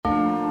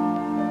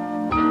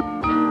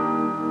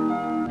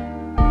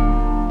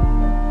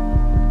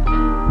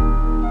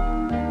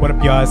What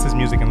up, y'all? This is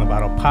Music in the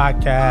Bottle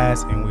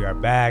podcast, and we are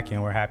back,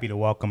 and we're happy to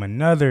welcome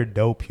another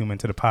dope human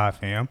to the pod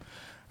fam.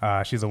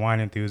 She's a wine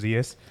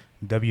enthusiast,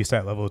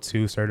 WSET Level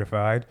 2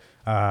 certified,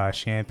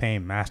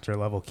 Champagne Master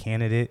Level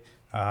candidate.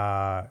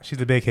 She's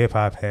a big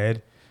hip-hop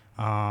head,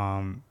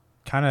 kind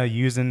of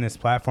using this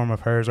platform of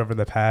hers over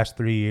the past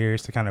 3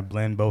 years to kind of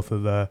blend both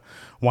of the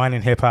wine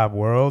and hip-hop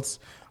worlds.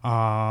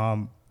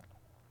 Got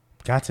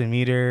to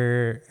meet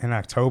her in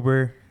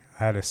October.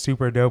 I had a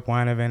super dope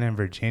wine event in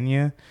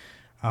Virginia.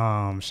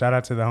 Shout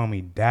out to the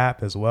homie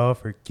Dap as well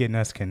for getting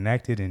us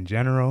connected in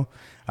general.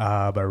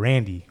 But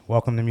Randy,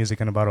 welcome to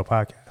Music in a Bottle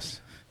podcast.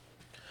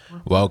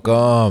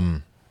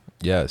 Welcome.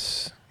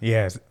 Yes.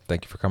 Yes.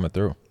 Thank you for coming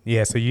through.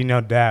 Yeah, so you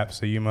know Dap,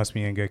 so you must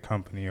be in good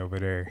company over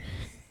there.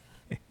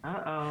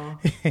 Uh-oh.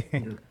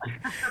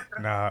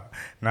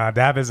 Nah,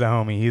 Dap is a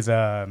homie. He's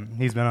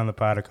been on the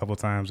pod a couple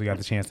times. We got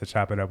the chance to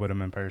chop it up with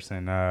him in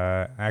person,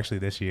 actually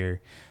this year.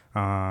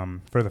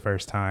 For the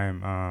first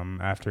time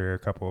after a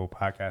couple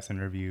podcast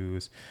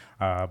interviews,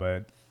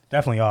 but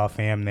definitely all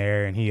fam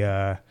there. And he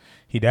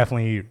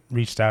definitely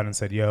reached out and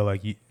said, "Yo,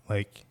 like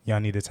y'all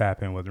need to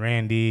tap in with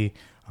Randy."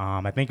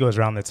 I think it was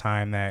around the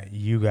time that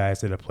you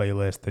guys did a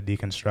playlist, the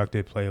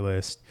Deconstructed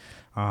playlist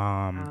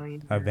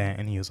event,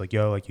 and he was like,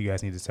 "Yo, like you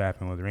guys need to tap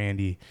in with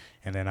Randy."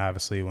 And then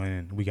obviously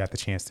when we got the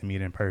chance to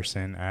meet in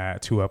person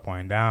at 2 Up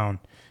Wine Down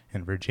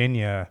in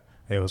Virginia,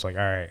 it was like,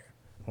 all right,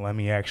 let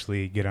me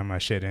actually get on my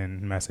shit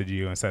and message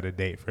you and set a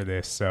date for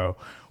this. So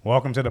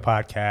welcome to the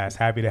podcast.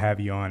 Happy to have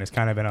you on. It's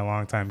kind of been a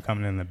long time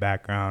coming in the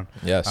background.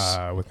 Yes.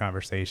 With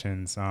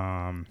conversations.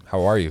 How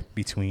are you?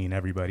 Between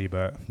everybody.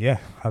 But yeah,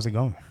 how's it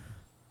going?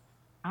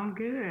 I'm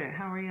good.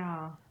 How are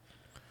y'all?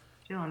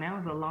 Chilling. That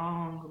was a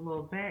long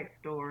little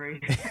backstory.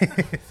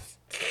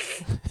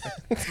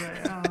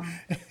 But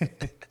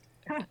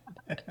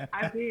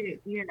I did,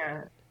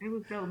 yeah. It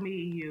was so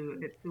meeting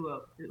you at 2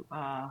 Up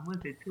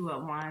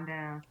Wine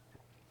Down?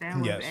 That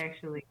was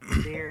actually a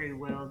very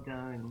well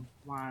done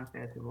wine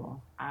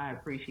festival. I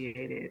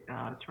appreciated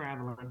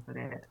traveling for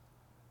that.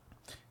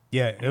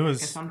 Yeah, it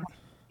was. Sometimes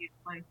you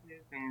get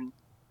places and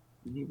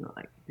you go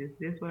like, this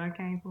what I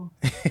came for?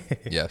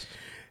 Yes.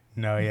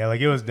 No, yeah,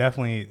 like it was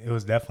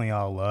definitely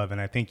all love,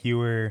 and I think you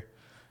were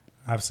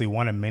obviously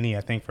one of many.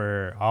 I think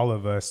for all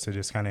of us to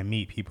just kind of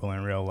meet people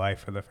in real life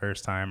for the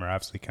first time, or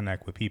obviously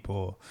connect with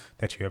people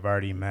that you have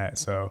already met.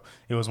 So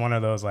it was one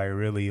of those like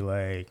really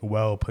like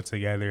well put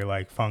together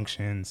like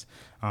functions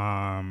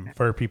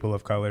for people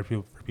of color,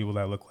 for people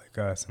that look like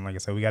us. And like I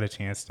said, we got a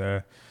chance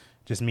to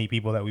just meet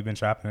people that we've been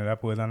chopping it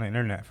up with on the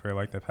internet for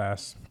like the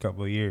past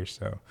couple of years.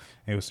 So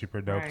it was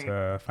super dope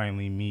to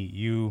finally meet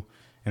you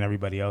and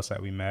everybody else that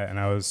we met. And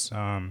I was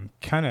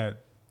kind of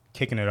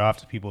kicking it off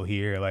to people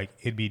here. Like,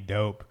 it'd be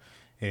dope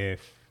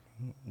if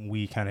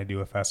we kind of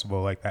do a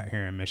festival like that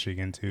here in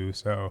Michigan too.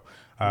 So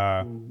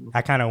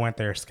I kind of went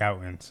there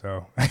scouting.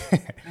 So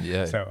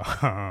yeah. So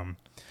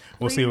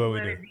we'll see what we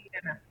do. It be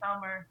in the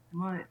summer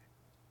months.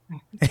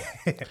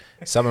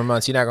 Summer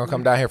months. You're not gonna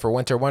come down here for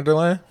Winter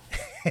Wonderland?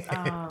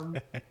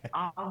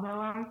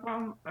 Although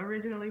I'm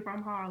originally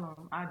from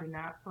Harlem, I do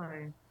not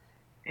play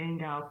in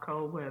y'all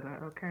cold weather.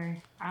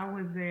 Okay, I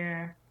was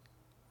there,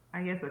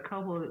 I guess a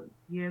couple of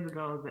years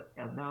ago,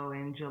 though,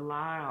 in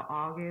July or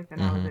August,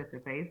 and I was at the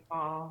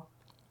baseball.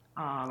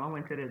 I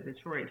went to the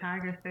Detroit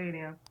Tiger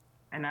Stadium,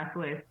 and I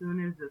swear, as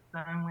soon as the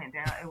sun went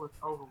down, it was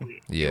over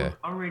with. Yeah. It was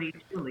already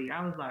chilly.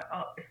 I was like,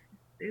 oh,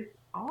 it's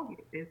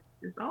August.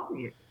 It's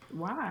August.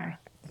 Why?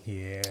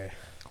 Yeah.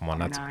 Come on,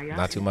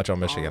 not too much on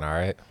Michigan, all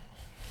right?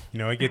 You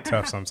know, it get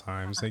tough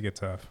sometimes. It get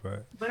tough,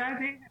 but I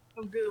did have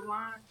some good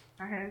wine.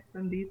 I had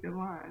some decent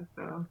wine,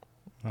 so.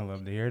 I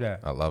love to hear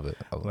that. I love it.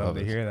 I love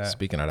to hear that.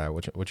 Speaking of that,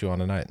 what you on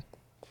tonight?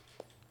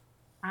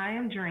 I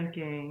am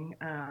drinking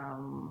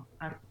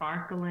a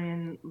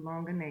sparkling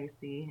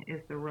Longanesi.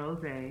 It's the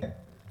rosé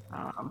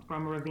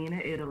from Ravenna,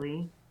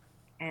 Italy,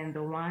 and the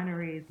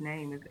winery's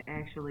name is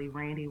actually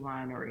Randi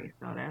Winery.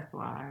 So that's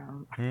why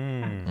I'm.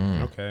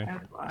 Okay.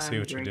 That's why See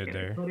I'm what you did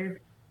there.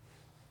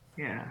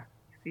 Yeah.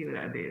 See what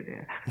I did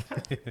there.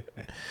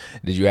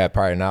 Did you have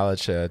prior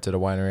knowledge to the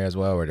winery as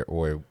well,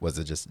 or was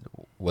it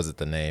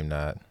the name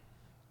that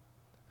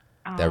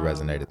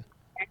resonated?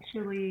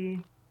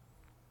 Actually,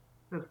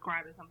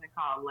 subscribe to something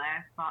called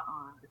Last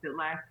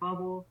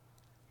Bubble,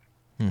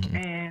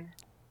 and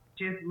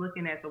just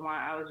looking at the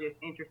wine, I was just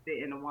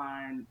interested in the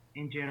wine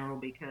in general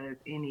because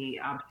any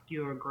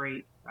obscure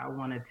grapes I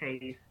want to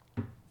taste,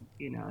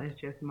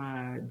 it's just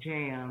my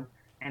jam.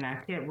 And I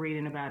kept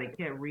reading about it,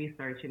 kept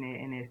researching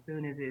it, and as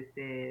soon as it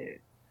said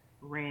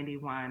Randi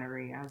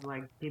Winery, I was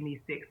like, give me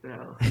 6 of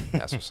those.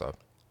 That's what's up.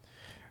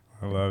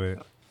 I love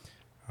it.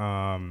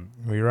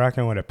 We're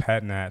rocking with a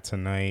pet nat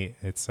tonight.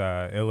 It's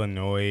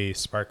Illinois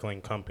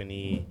Sparkling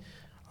Company.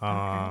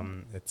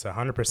 It's 100%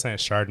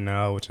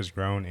 Chardonnay, which is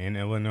grown in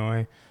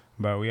Illinois.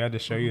 But we had to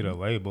show you the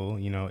label,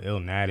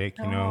 Illnatic,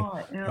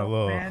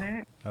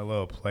 a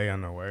little play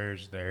on the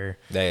words there.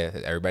 Yeah,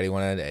 everybody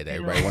want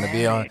to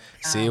be on.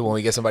 See, when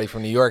we get somebody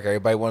from New York,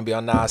 everybody want to be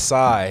on Nas'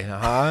 side,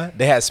 huh?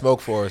 They had smoke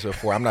for us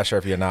before. I'm not sure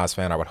if you're a Nas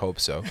fan. I would hope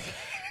so,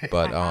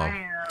 but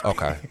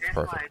Okay, That's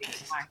perfect.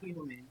 like my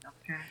human.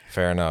 Okay.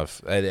 Fair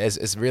enough.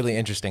 It's really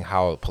interesting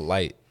how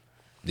polite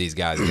these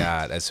guys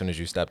got as soon as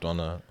you stepped on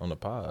the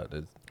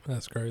pod.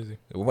 That's crazy.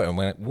 We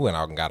went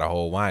out and got a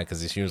whole wine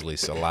because it's usually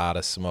a lot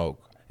of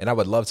smoke. And I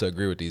would love to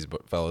agree with these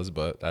fellas,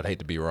 but I'd hate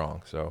to be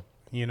wrong. So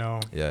yeah,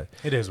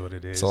 it is what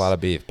it is. it's a lot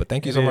of beef. But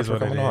thank you It so much is for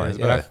what coming it on. is,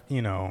 Yeah.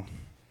 But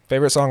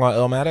Favorite song on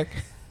Illmatic?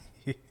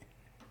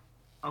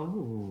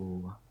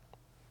 Oh.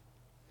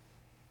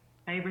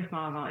 Favorite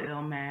song on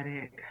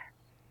Illmatic?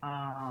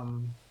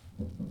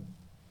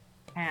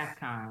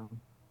 Halftime.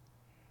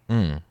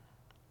 I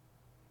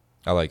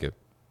like it.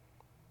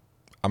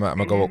 I'm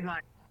gonna And go. it's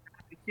like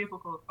a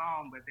typical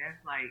song, but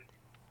that's like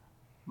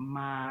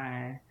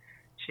my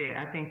shit.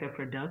 I think the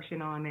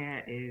production on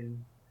that is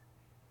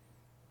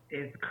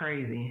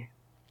crazy.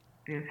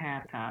 It's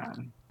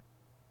halftime.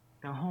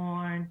 The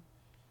horn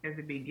at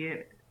the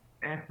beginning,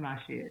 that's my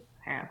shit.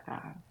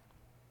 Halftime.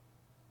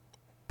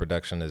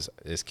 Production is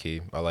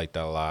key. I like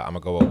that a lot. I'm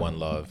gonna go with One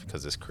Love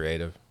because it's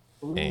creative,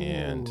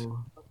 and Ooh.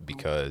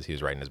 because he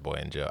was writing his boy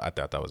in jail. I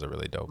thought that was a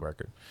really dope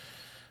record.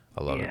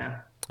 I love it. Yeah.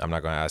 I'm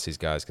not gonna ask these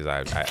guys because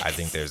I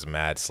think there's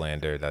mad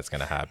slander that's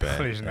gonna happen.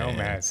 There's no and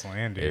mad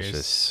slander.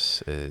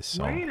 It's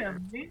so. Wait a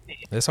minute.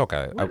 It's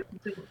okay. What-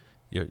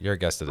 You're a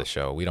guest of the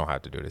show. We don't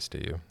have to do this to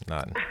you.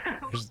 Not.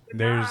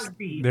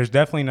 There's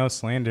definitely no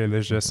slander.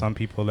 There's just some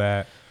people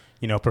that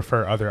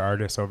prefer other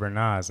artists over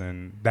Nas,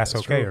 and that's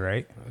okay, true.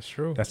 right? That's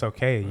true. That's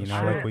okay. That's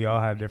Like true. we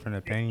all have different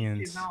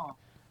opinions. I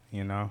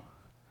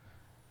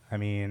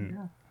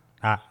mean,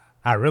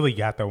 I really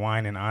got the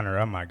wine in honor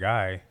of my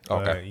guy.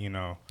 But, Okay.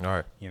 All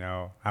right.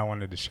 I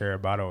wanted to share a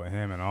bottle with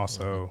him, and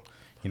also,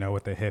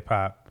 with the hip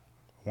hop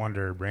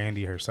wonder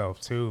Randi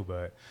herself too.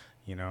 But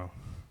I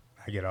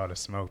get all the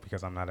smoke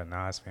because I'm not a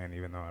Nas fan,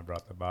 even though I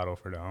brought the bottle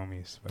for the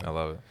homies. But, I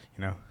love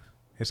it.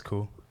 It's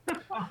cool.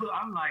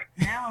 I'm like,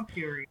 now I'm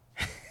curious.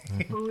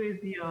 Who is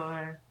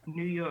your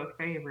New York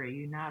favorite?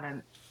 You're not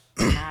a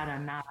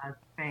Nas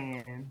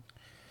fan.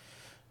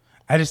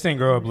 I just didn't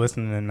grow up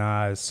listening to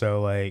Nas,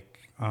 so like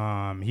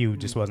he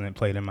just wasn't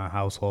played in my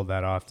household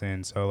that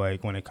often. So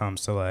like when it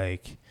comes to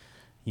like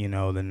the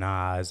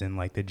Nas and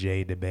like the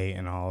Jay debate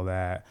and all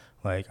that,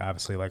 like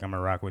obviously like I'm a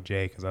rock with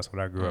Jay because that's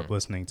what I grew up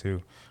listening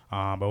to.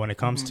 But when it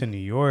comes to New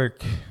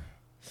York,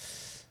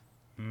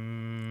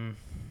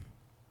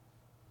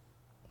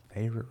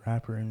 favorite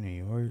rapper in New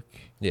York?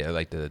 Yeah,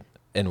 like the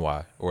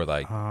NY or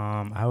like.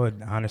 I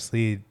would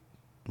honestly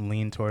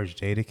lean towards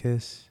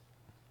Jadakiss.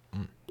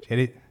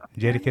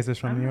 Jadakiss is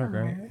from New York,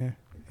 right?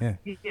 Yeah.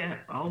 Yeah.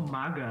 Oh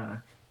my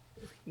God.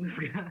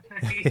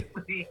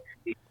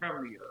 He's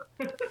from New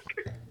York.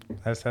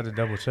 I just had to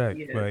double check,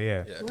 Yeah. but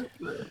yeah.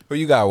 Who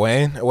you got,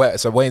 Wayne?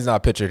 So Wayne's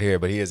not pictured here,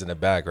 but he is in the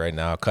back right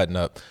now, cutting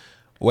up.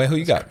 Wayne, who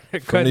you got from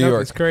Cutting New up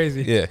York? is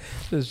crazy. Yeah.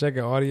 Just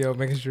checking audio,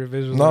 making sure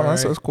visuals. No, are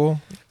that's right.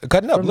 cool.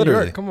 Cutting up, From New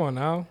literally. York. Come on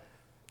now.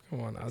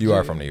 You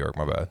are from New York,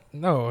 my bad.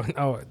 No,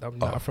 I'm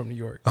not from New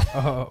York.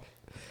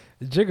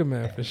 Jigga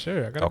Man for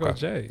sure. I gotta go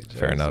Jay. Jay's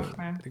Fair enough.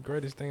 The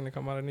greatest thing to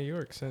come out of New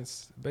York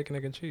since bacon,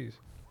 egg, and cheese.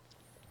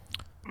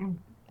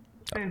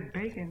 Since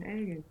bacon,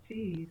 egg, and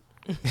cheese.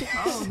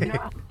 Oh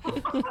no.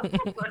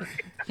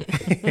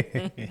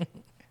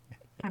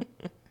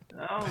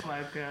 Oh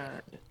my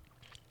God.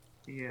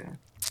 Yeah.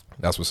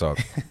 That's what's up.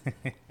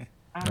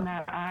 I'm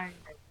not.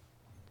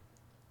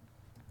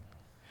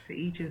 To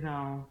each his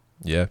own.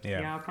 Yeah.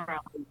 Yeah. Y'all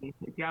probably,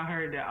 if y'all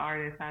heard the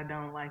artist I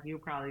don't like, you'll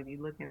probably be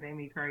looking at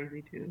me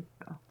crazy too.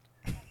 So.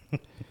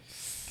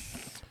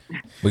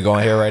 We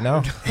going here right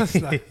now?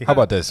 How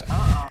about this?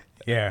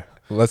 Yeah.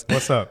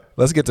 What's up?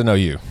 Let's get to know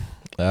you.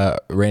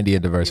 Randi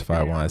and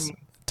Diversified Wines.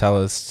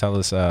 Tell us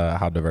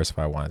how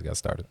Diversified Wines got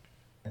started.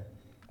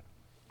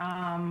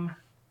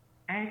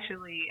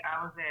 Actually,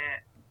 I was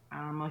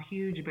I'm a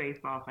huge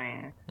baseball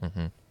fan.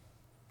 Mm-hmm.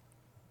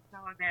 So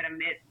I was at a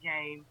Mets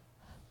game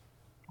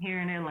here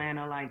in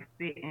Atlanta, like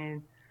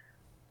sitting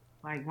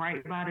like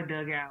right by the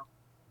dugout,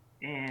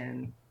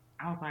 and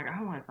I was like,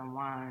 I want some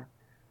wine.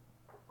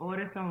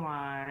 Ordered some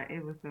wine.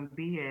 It was some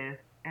BS,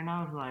 and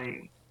I was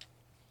like,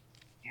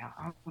 yeah,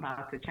 I'm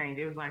about to change.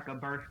 It was like a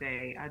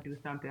birthday. I do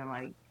something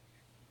like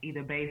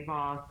either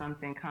baseball,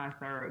 something,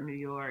 concert, New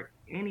York,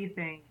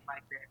 anything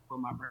like that for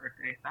my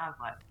birthday. So I was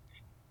like,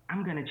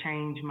 I'm gonna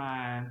change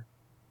my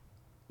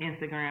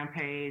Instagram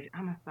page.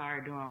 I'm gonna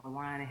start doing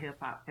wine and hip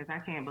hop because I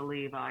can't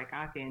believe like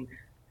I can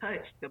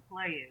touch the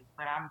players,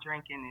 but I'm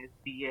drinking this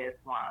BS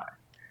wine.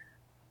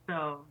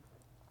 So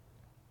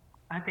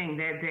I think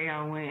that day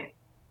I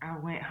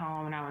went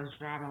home and I was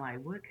driving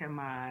like, what can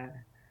my,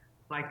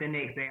 like the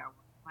next day I was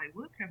like,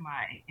 what can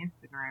my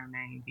Instagram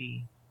name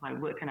be?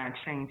 Like, what can I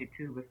change it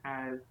to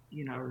besides,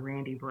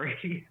 Randi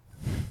Brady?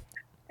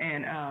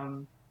 And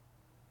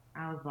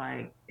I was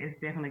like, it's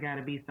definitely got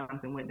to be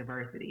something with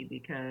diversity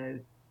because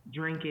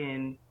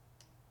drinking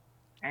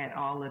at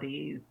all of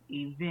these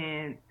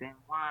events and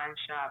wine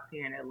shops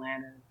here in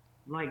Atlanta,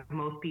 like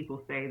most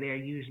people say, they're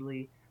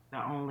usually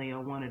the only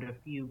or one of the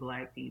few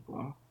Black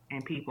people.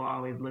 And people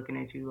always looking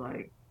at you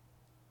like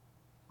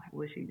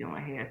what's she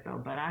doing here?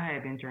 So, but I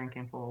had been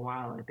drinking for a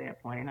while at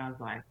that point, and I was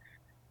like,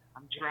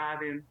 I'm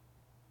driving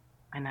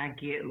and I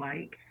get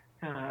like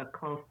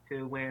close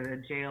to where the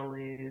jail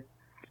is.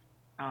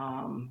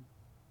 Um,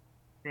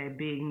 that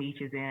Big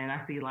Meech is in.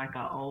 I see like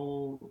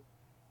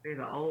there's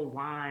an old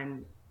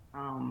wine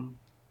um,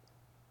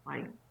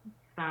 like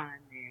sign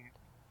there,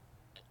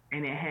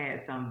 and it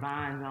had some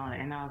vines on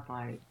it, and I was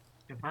like,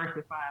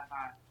 diversified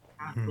vines.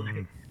 I was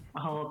like, the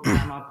whole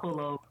time I pull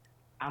over,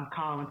 I'm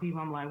calling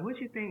people. I'm like, what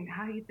you think?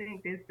 How you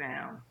think this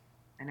sounds?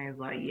 And they was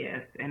like,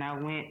 yes. And I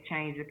went,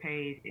 changed the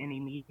page, and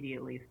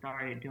immediately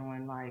started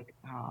doing like,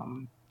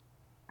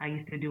 I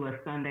used to do a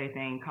Sunday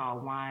thing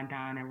called Wine,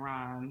 Dine, and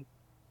Rhyme.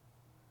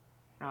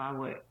 So I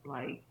would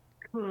like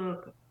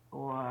cook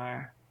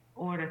or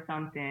order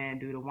something,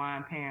 do the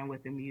wine pairing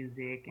with the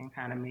music, and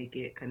kind of make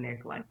it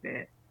connect like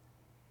that.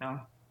 So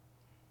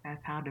that's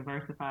how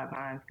Diversified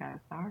Vines got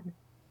started.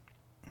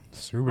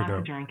 Super Lots dope.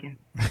 of drinking.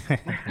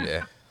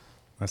 Yeah.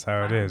 That's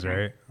how it is,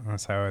 right?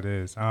 That's how it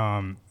is.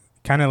 Kind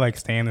of like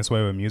staying this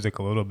way with music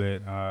a little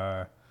bit.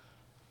 The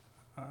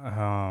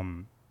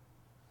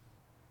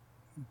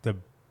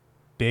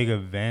big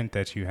event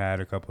that you had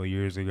a couple of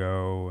years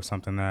ago,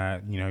 something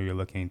that, you know, you're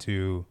looking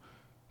to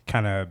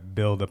kind of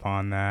build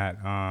upon that.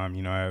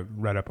 You know, I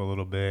read up a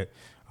little bit,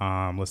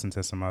 listened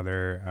to some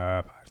other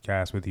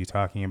podcasts with you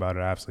talking about it.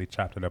 I absolutely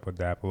chopped it up with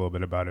Dap a little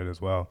bit about it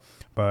as well.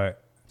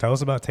 But tell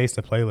us about Taste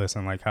the Playlist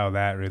and like how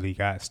that really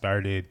got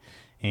started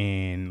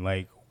and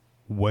like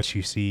what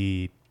you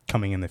see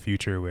coming in the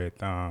future with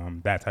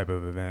that type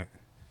of event.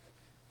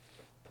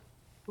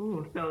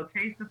 Ooh, so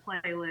Taste the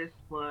Playlist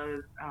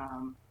was,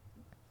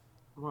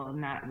 well,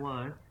 not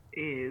was,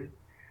 is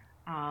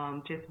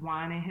just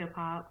wine and hip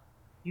hop,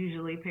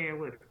 usually paired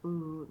with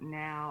food.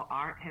 Now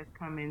art has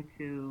come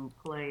into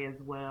play as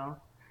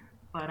well,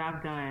 but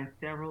I've done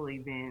several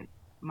events.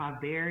 My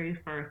very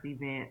first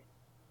event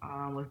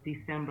was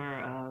December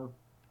of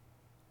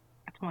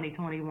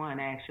 2021,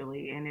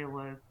 actually, and it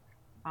was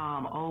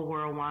old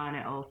world wine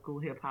and old school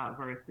hip hop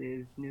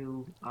versus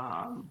new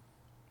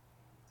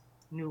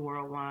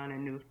world wine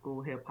and new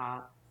school hip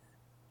hop.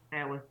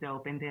 That was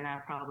dope. And then I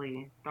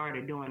probably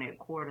started doing it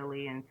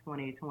quarterly in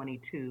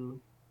 2022.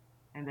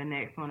 And the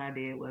next one I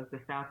did was the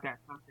South Got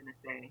Something to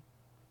Say.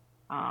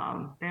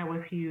 That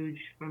was huge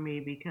for me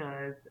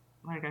because,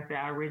 like I said,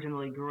 I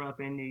originally grew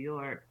up in New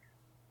York,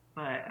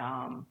 but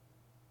I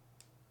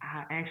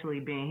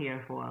actually been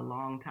here for a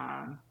long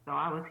time. So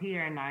I was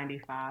here in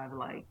 '95,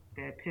 like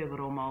that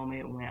pivotal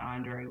moment when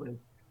Andre was,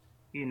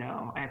 you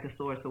know, at the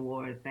Source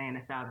Awards saying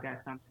the South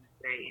got something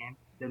to say, and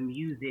the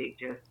music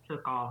just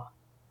took off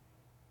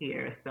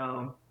here.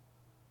 So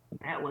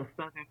that was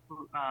Southern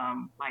food,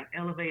 like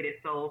elevated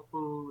soul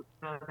food,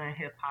 Southern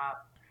hip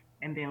hop,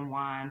 and then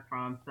wine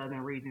from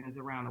Southern regions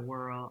around the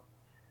world.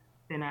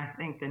 Then I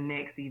think the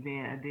next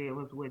event I did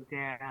was with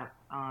Dab,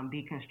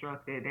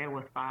 Deconstructed. That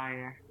was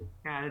fire.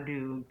 Gotta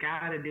do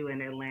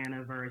an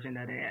Atlanta version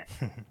of that.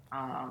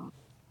 Um,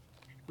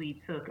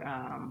 we took,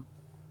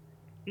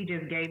 he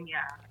just gave me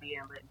an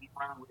idea and let me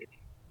run with it.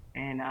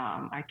 And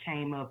I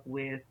came up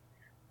with,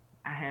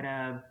 I had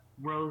a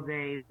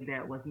rosé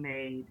that was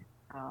made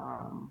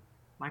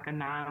like a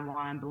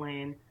non-wine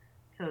blend.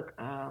 Took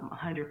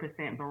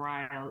 100%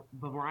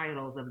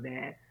 varietals of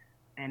that,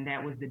 and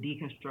that was the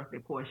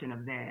deconstructed portion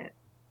of that.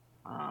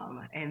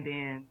 And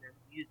then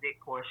the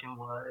music portion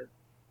was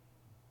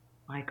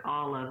like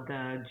all of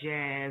the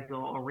jazz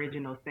or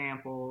original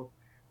samples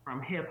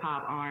from hip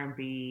hop,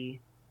 R&B.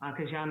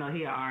 Because y'all know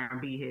he an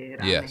R&B head.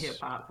 I'm the hip Yes.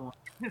 hop one.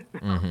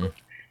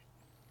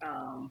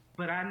 Mm-hmm.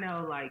 But I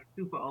know like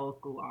super old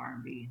school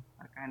R&B.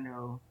 Like I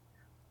know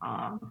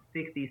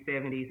 60s,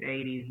 70s,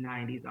 80s,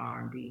 90s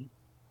R&B.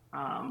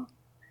 Um,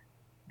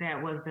 that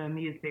was the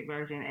music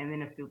version, and then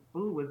the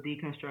food was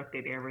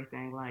deconstructed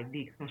everything, like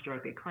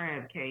deconstructed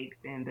crab cakes,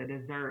 and the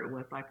dessert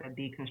was like a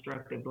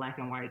deconstructed black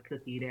and white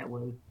cookie that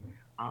was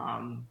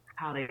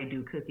how they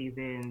do cookies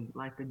in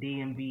like the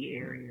DMV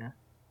area.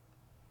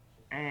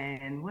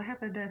 And what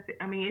happened?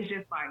 I mean, it's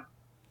just like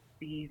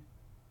these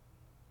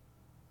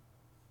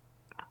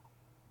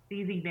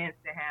these events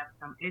that have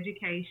some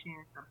education,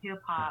 some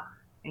hip hop,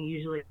 and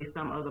usually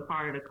some other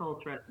part of the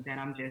culture that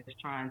I'm just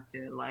trying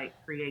to like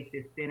create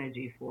this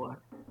synergy for,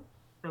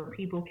 so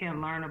people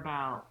can learn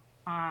about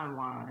fine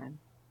wine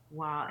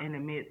while in the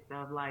midst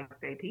of like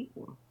say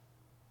people.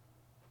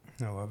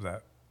 I love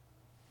that.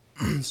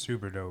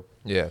 Super dope.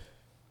 Yeah.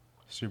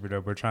 Super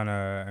dope. We're trying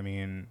to, I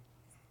mean,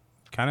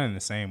 kind of in the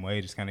same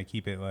way, just kind of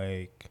keep it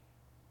like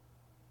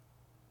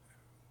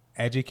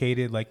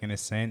educated, like in a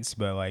sense,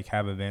 but like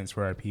have events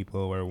for our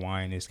people where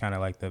wine is kind of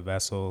like the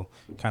vessel,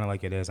 kind of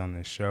like it is on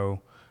this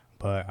show.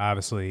 But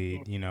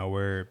obviously,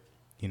 we're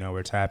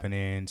tapping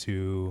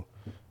into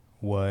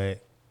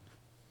what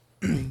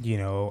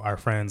our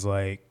friends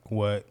like,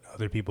 what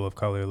other people of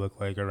color look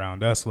like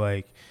around us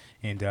like,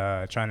 and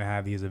trying to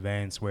have these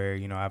events where,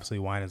 obviously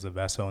wine is a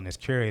vessel and it's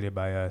curated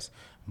by us,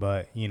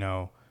 but,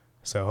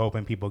 so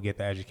hoping people get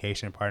the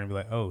education part and be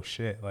like, oh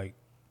shit, like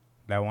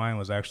that wine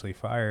was actually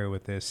fire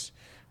with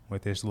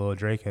with this little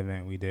Drake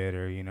event we did,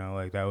 or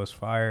like that was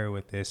fire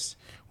with this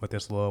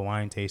little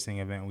wine tasting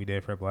event we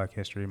did for Black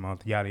History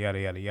Month, yada yada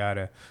yada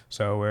yada.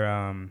 So we're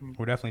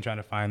definitely trying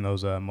to find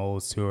those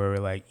molds too, where we're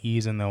like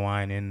easing the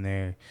wine in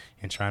there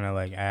and trying to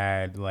like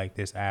add like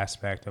this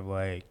aspect of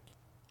like,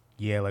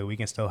 yeah, like we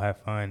can still have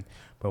fun,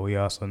 but we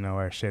also know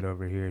our shit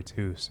over here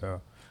too.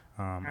 So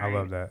I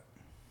love that.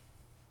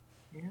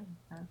 Yeah,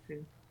 that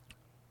too.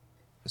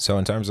 So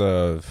in terms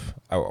of,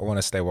 I want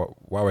to stay while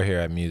we're here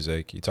at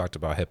music. You talked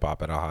about hip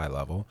hop at a high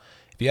level.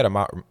 If you had a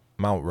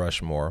Mount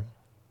Rushmore,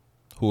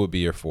 who would be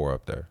your 4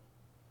 up there?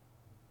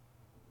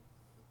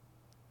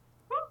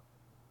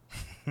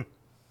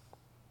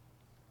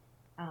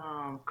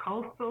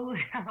 Coastal.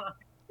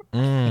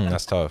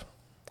 That's tough.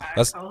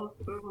 That's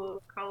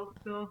Coastal.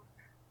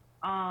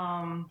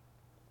 I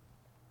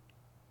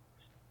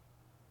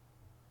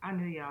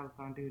knew y'all was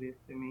gonna do this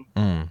to me.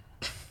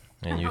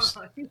 And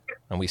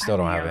we still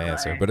don't have an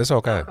answer, but it's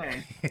okay.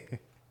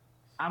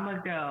 I'm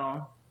gonna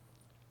go,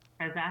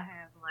 cause I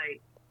have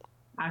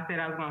I said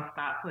I was gonna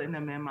stop putting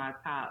them in my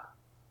top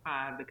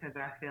 5 because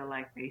I feel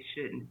like they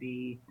shouldn't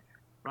be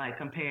like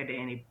compared to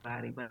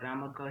anybody. But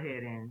I'm gonna go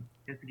ahead and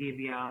just give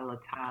y'all a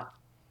top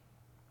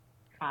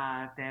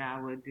 5 that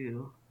I would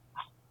do.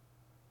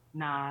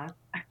 Nas.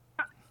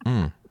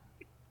 I'm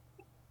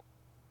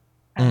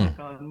gonna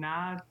go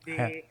Nas,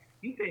 Big.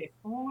 You said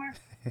 4?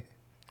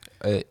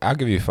 I'll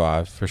give you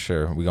 5 for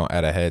sure. We're gonna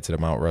add a head to the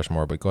Mount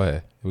Rushmore, but go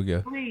ahead. Here we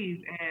go.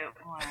 Please add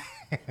 1.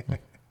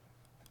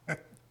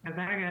 Cause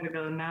I gotta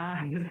go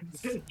Nas.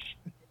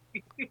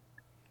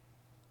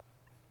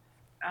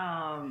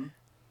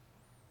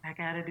 I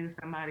gotta do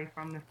somebody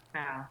from the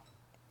South.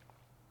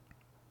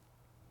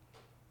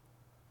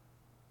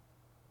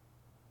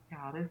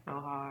 Y'all, this is so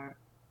hard.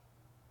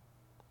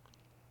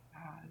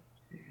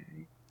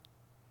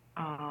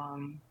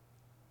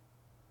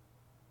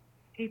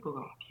 People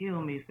gonna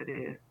kill me for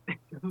this.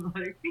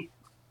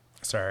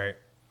 It's all right.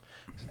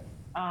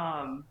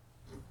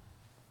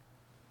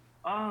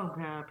 Oh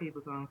God,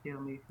 people gonna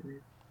kill me for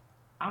this.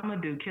 I'm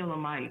gonna do Killer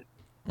Mike.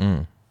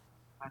 My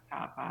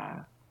top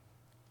 5.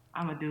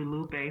 I'm gonna do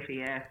Lupe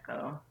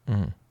Fiasco.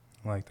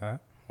 Like that.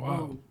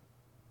 Wow.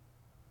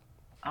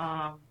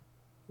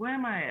 Where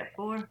am I at?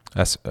 4?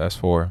 That's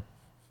 4.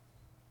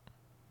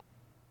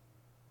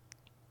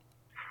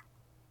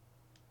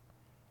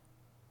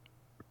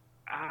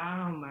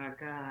 Oh my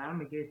God, I'm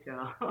gonna get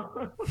y'all.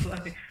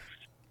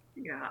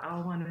 Yeah, I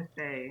want to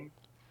say.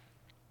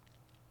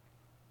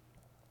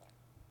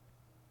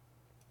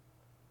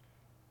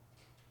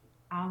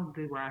 I'll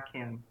do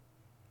Rakim.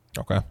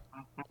 Okay.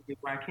 I'll do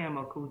Rakim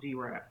or Cool G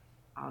Rap.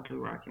 I'll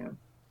do Rakim.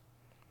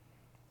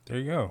 There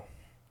you go.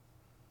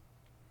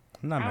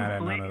 I'm not mad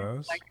at none of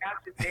those. Like I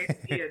just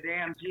asked you a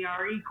damn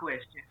GRE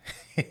question.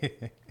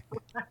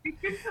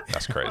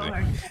 That's crazy.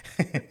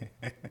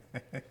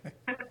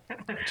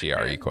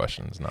 GRE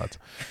questions, nuts.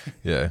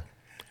 Yeah,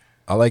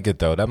 I like it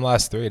though. Them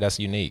last 3, that's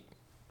unique.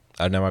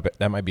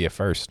 That might be a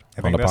first.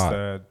 I think that's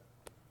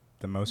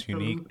the most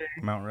unique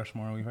Mount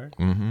Rushmore we've heard.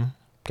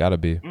 Gotta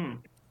be.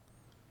 And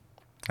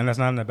that's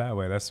not in a bad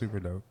way. That's super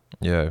dope.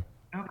 Yeah.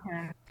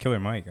 Okay. Killer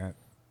Mike.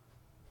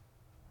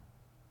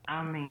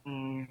 I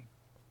mean,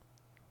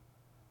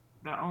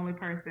 the only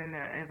person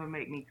that ever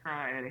make me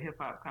cry at a hip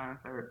hop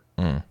concert.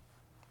 There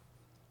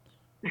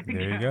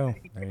you go.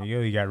 There you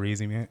go. You got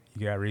reason.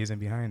 You got reason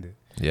behind it.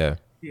 Yeah.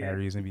 You got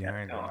reason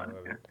behind it. I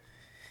love it.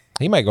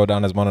 He might go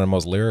down as one of the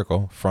most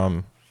lyrical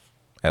from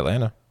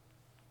Atlanta.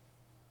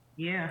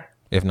 Yeah.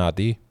 If not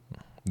the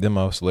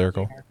most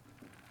lyrical. Yeah.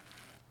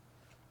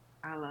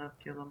 I love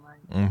Killer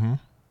Mike.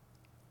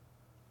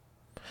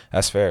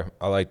 That's fair.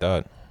 I like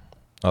that.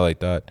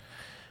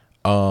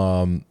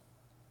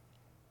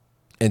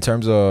 In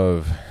terms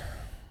of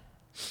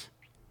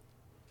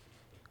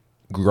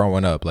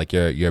growing up, like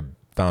your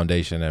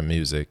foundation in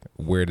music,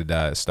 where did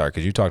that start?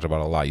 Because you talked about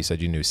a lot. You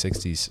said you knew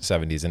 60s,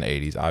 70s, and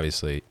 80s.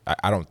 Obviously,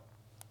 I don't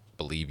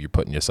believe you're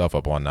putting yourself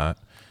up on that,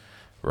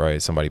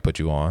 right? Somebody put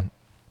you on.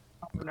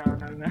 No.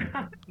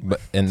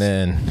 And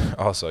then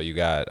also you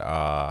got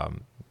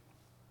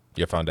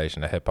your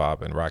foundation of hip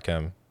hop and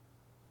Rakim.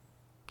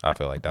 I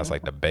feel like that's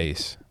like the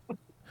base.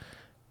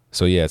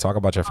 So yeah, talk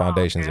about your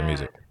foundations in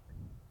music.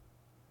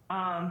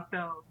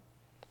 So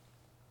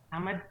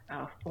I'm a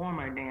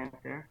former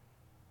dancer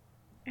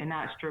and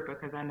not stripper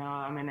because I know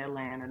I'm in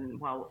Atlanta and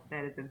while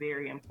that is a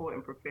very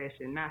important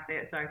profession, not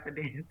that type of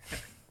dancer.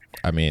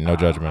 I mean, no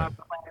judgment. I'm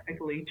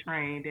classically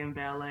trained in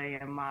ballet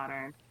and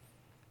modern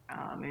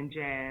and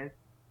jazz.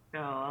 So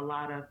a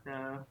lot of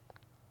the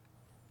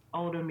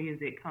older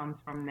music comes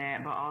from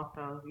that, but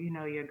also,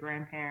 your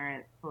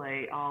grandparents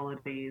play all of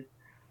these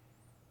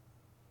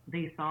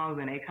songs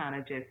and they kind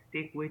of just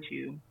stick with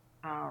you.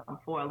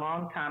 For a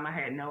long time, I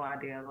had no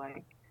idea,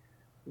 like,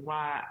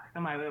 why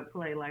somebody would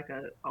play like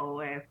a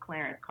old ass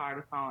Clarence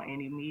Carter song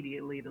and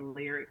immediately the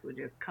lyrics would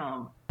just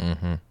come.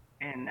 And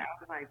I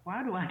was like,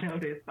 why do I know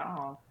this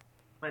song?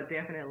 But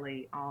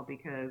definitely all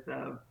because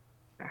of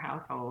the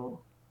household.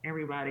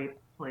 Everybody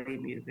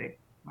played music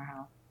in my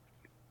house.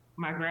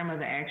 My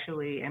grandmother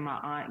actually and my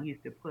aunt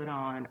used to put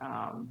on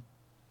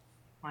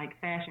like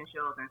fashion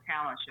shows and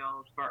talent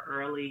shows for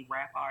early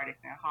rap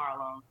artists in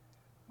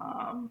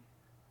Harlem,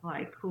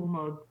 like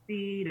Kumo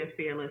D, the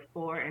Fearless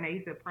Four, and they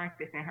used to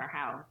practice in her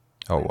house.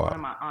 Oh Like one wow.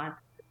 of my aunts,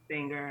 is a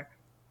singer.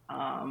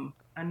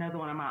 Another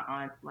one of my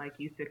aunts like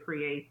used to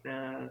create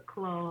the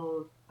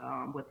clothes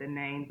with the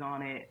names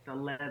on it, the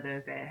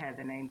leathers that had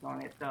the names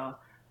on it. So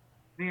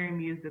very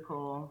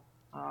musical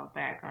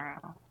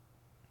background.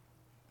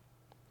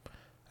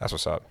 That's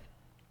what's up.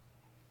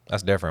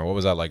 That's different. What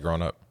was that like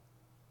growing up?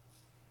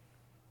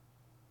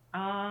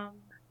 Um,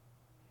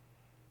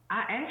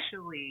 I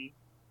actually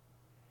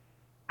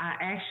I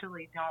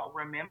actually don't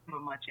remember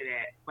much of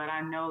that, but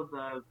I know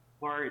the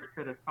words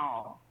to the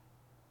song.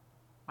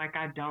 Like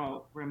I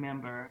don't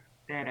remember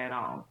that at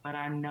all, but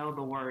I know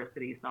the words to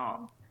these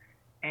songs.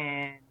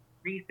 And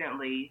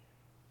recently,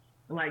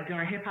 like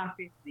during Hip Hop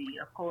 50,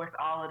 of course,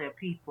 all of the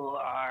people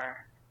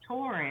are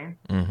touring.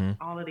 Mm-hmm.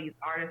 All of these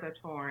artists are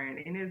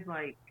touring, and it's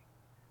like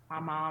my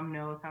mom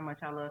knows how much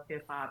I love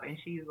hip hop, and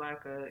she's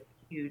like a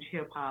huge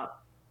hip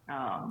hop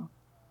um,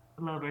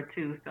 lover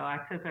too. So I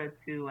took her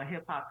to a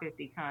Hip Hop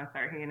 50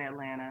 concert here in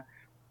Atlanta,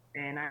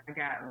 and I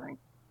got like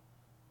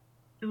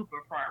super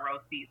front row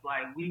seats.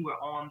 Like we were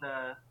on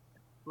the,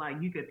 like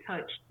you could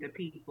touch the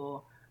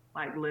people.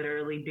 Like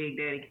literally, Big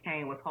Daddy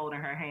Kane was holding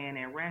her hand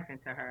and rapping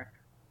to her.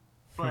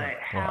 But Wow.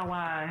 how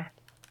I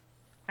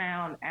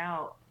found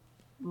out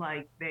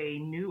like they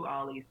knew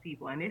all these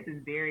people, and this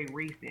is very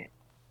recent,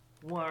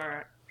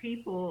 were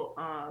people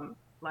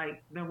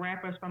like the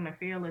rappers from the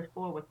Fearless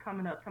Four was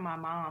coming up to my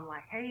mom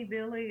like, "Hey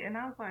Billy," and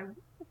I was like, "What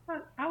the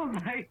fuck?" I was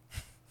like,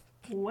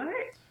 "What?"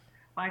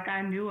 Like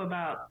I knew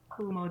about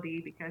Kumo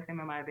D because him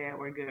and my dad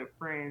were good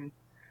friends.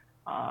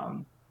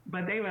 Um,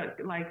 but they were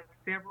like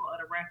several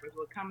other rappers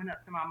were coming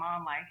up to my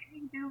mom like,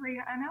 "Hey Billy,"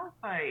 and I was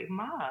like,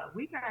 "Ma,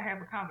 we gotta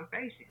have a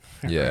conversation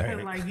Yeah.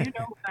 because like you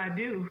know what I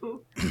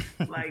do."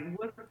 Like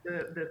what's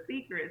the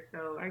secret?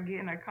 So I get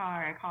in a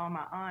car and call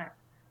my aunt,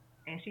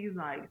 and she's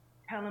like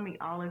telling me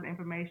all this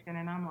information,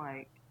 and I'm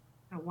like,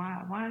 "So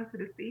why is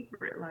it a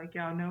secret? Like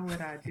y'all know what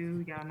I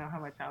do, y'all know how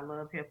much I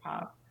love hip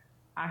hop."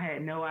 I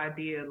had no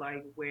idea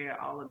like where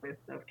all of this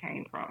stuff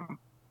came from,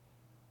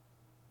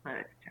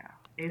 but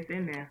it's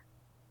in there.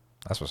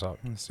 That's what's up.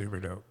 Super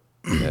dope.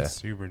 Yeah.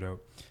 Super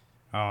dope.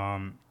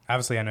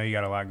 Obviously, I know you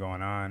got a lot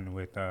going on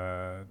with,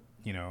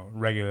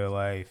 regular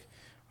life.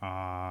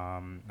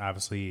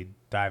 Obviously,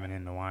 diving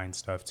into wine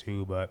stuff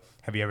too. But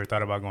have you ever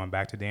thought about going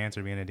back to dance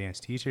or being a dance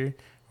teacher,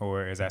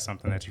 or is that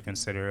something that you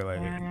consider like,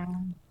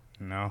 Um,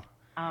 no,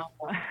 uh,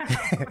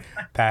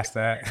 past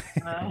that?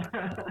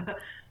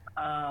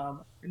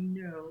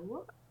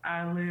 no,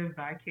 I live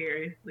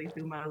vicariously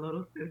through my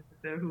little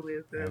sister who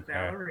is a Okay,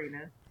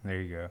 ballerina.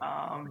 there you go.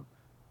 Um,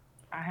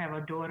 I have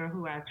a daughter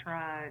who I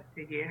tried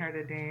to get her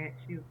to dance.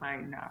 She was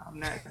like, "No, I'm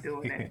not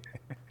doing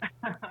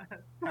that."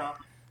 So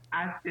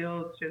I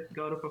still just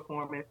go to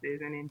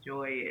performances and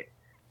enjoy it.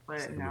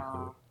 But Super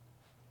cool.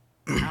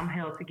 no, I'm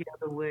held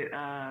together with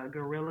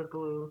Gorilla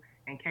Glue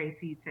and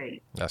KT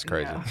tape. That's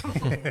crazy. No,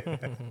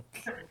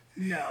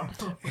 no,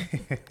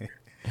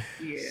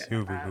 yeah.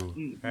 Super cool.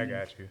 I Mm-mm.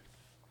 got you.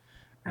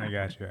 I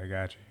got you. I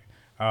got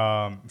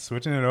you.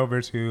 Switching it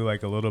over to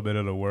like a little bit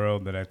of the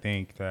world that I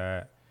think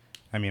that,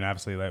 I mean,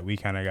 obviously, like we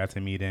kind of got to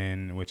meet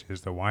in, which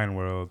is the wine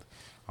world.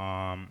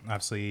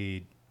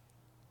 Obviously,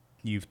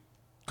 you've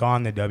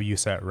gone the W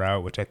set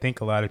route, which I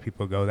think a lot of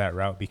people go that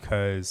route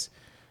because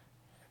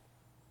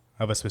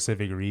of a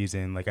specific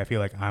reason. Like I feel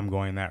like I'm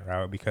going that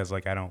route because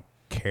like I don't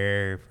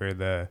care for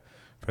the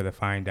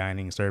fine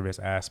dining service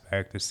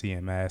aspect of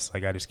CMS.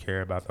 Like I just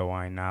care about the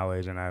wine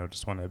knowledge, and I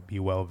just want to be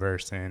well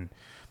versed in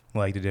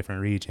like the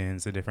different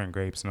regions, the different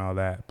grapes, and all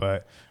that.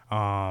 But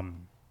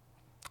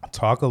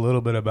talk a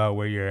little bit about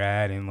where you're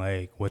at and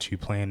like what you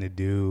plan to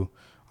do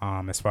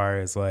as far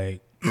as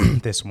like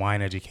this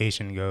wine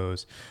education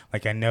goes.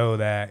 Like I know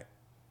that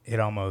it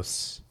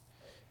almost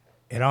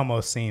it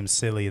almost seems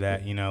silly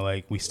that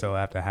like we still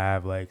have to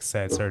have like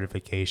said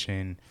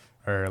certification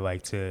or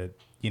like to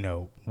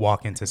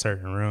walk into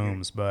certain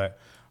rooms, but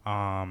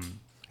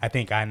I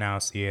think I now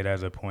see it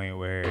as a point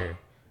where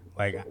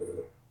like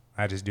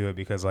I just do it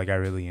because like I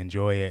really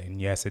enjoy it, and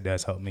yes, it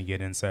does help me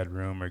get in said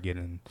room or get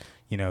in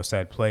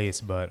said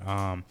place. But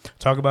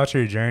talk about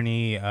your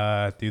journey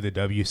through the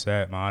W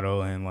set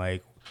model and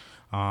like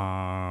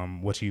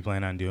what you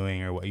plan on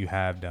doing or what you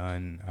have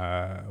done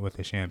with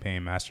the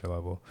Champagne Master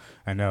Level.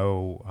 I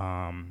know,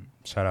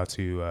 shout out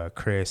to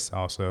Chris,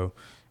 also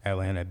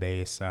Atlanta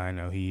based. I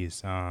know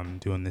he's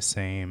doing the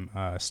same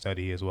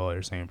study as well,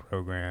 or same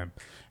program,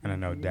 and I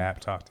know Mm-hmm. DAP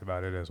talked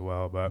about it as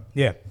well. But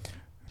yeah,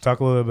 talk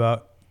a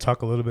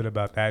little bit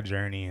about that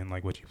journey and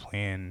like what you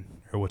plan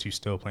or what you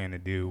still plan to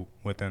do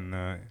within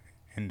the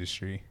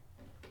industry.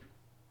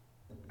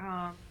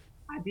 Um,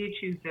 I did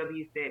choose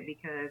WSET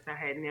because I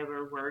had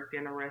never worked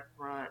in a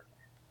restaurant.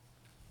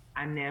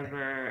 I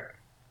never,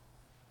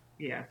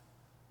 yeah,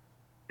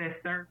 the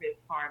service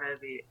part of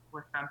it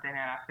was something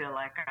that I feel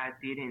like I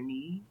didn't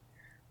need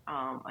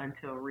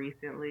until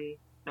recently.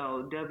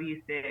 So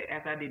WSET,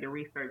 as I did the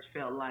research,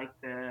 felt like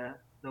the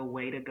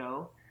way to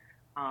go.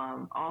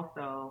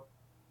 Also,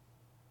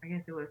 I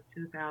guess it was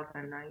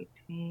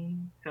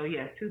 2019. So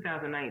yes,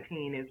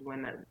 2019 is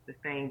when the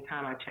same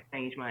time I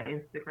changed my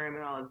Instagram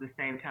and all. At the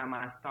same time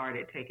I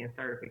started taking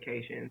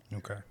certifications.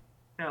 Okay.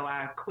 So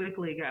I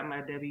quickly got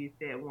my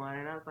WSET one,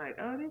 and I was like,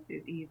 oh, this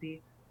is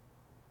easy.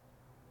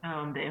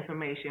 The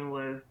information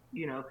was,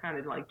 kind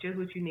of like just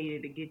what you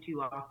needed to get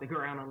you off the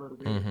ground a little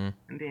bit. Mm-hmm.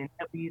 And then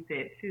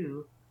WSET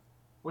 2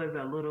 was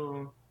a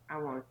little, I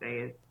won't say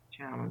it's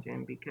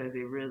challenging because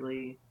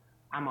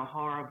I'm a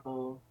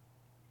horrible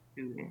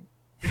student.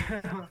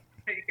 I'm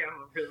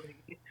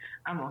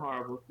a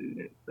horrible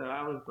student. So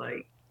I was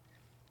like,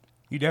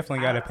 you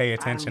definitely got to pay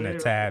attention a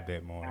tad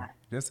bit more,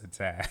 just a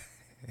tad,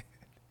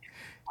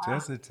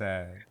 just a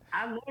tad.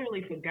 I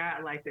literally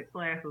forgot like the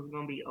class was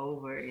gonna be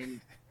over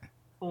in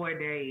 4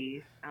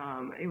 days.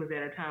 It was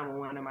at a time when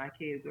one of my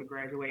kids were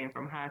graduating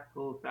from high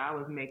school, so I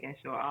was making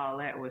sure all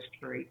that was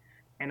straight.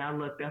 And I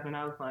looked up and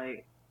I was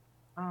like,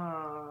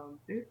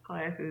 this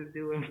class is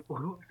doing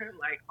for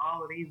like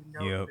all of these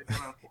notes are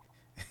doing for.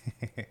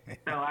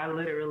 So I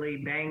literally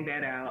banged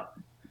that out.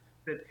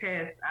 The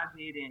test I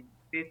did in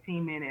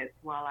 15 minutes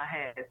while I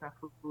had some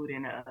food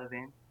in the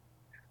oven.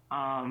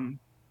 And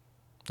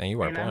you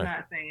weren't playing. I'm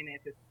not saying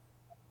that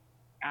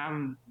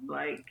I'm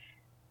like,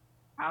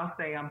 I'll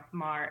say I'm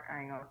smart.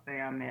 I ain't gonna say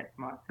I'm that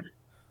smart.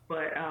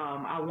 But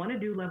I want to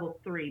do level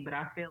 3, but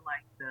I feel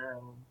like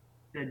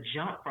the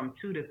jump from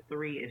 2 to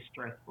 3 is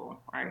stressful,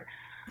 right?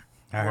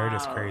 I heard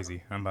it's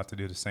crazy. I'm about to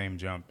do the same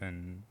jump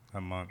in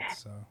a month,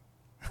 so.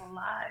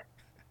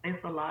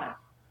 It's a lot.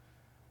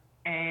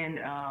 And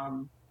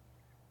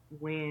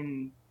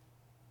when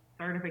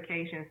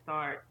certification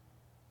starts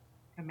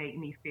to make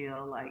me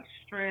feel like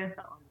stress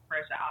or under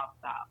pressure, I'll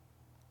stop.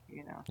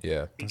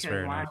 Yeah,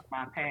 because wine is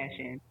my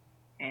passion,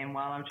 and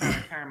while I'm trying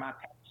to turn my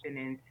passion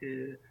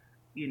into,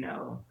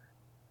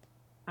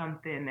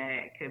 something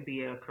that could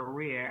be a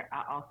career,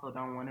 I also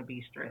don't want to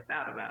be stressed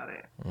out about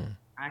it.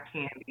 I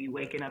can't be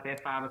waking up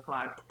at 5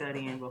 o'clock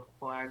studying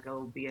before I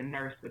go be a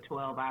nurse for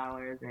 12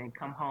 hours and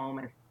come home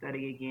and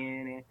study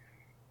again. And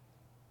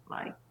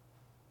like,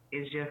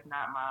 it's just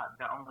not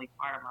the only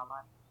part of my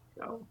life.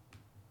 So,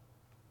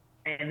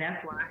 and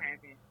that's why I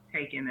haven't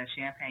taken the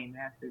Champagne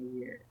Mastery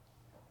yet.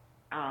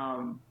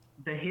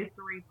 The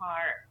history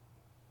part,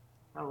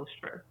 so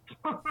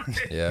stressful.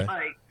 Yeah.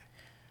 Like,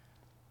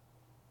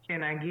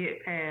 can I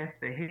get past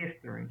the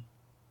history?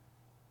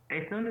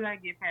 As soon as I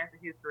get past the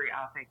history,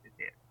 I'll take the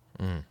test.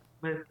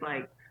 But it's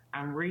like,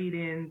 I'm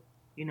reading,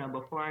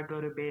 before I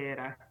go to bed,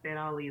 I set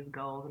all these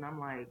goals, and I'm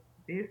like,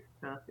 this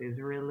stuff is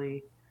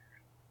really,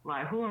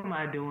 like, who am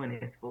I doing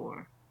this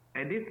for?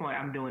 At this point,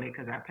 I'm doing it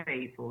because I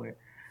paid for it.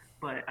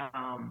 But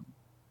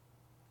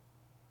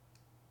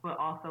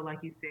also,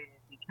 like you said,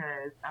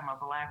 because I'm a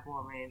Black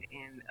woman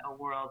in a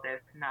world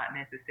that's not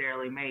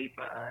necessarily made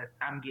for us,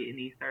 I'm getting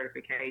these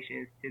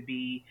certifications to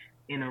be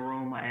in a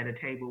room or at a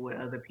table with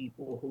other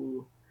people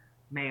who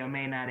may or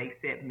may not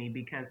accept me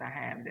because I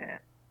have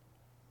that.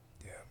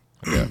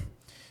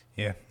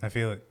 Yeah. I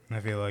feel it.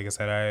 Like I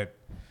said,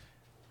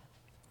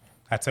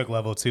 I took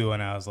level 2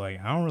 and I was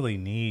like, I don't really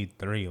need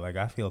 3. Like,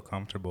 I feel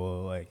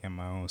comfortable like in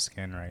my own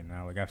skin right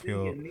now. Like, I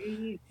feel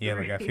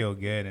like I feel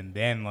good. And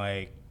then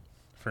like,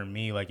 for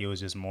me, like, it was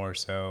just more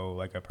so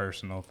like a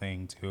personal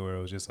thing too, where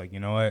it was just like, you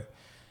know what,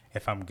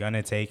 if I'm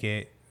gonna take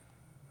it,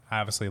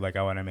 obviously, like,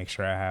 I want to make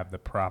sure I have the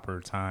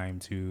proper time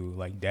to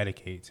like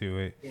dedicate to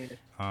it.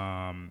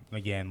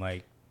 Again,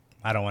 like,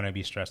 I don't want to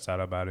be stressed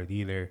out about it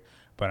either,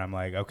 but I'm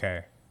like,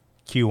 okay,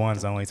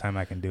 Q1's the only time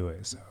I can do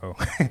it. So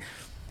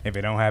if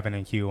it don't happen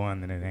in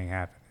Q1, then it ain't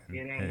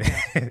happening.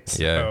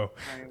 So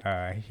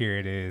here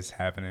it is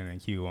happening in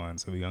Q1,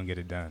 so we're gonna get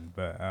it done.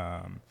 But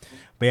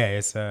yeah,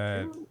 it's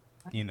it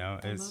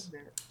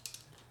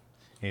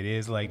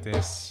is like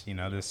this,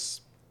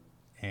 this,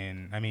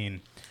 and I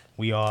mean,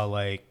 we all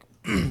like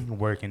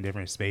work in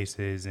different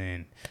spaces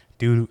and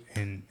do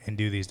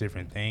these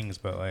different things,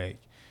 but like,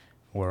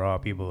 we're all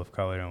people of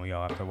color and we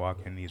all have to walk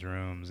in these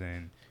rooms,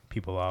 and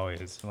people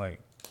always like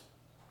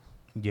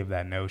give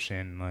that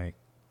notion like,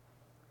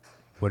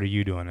 what are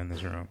you doing in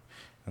this room?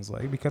 I was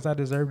like, because I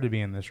deserve to be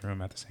in this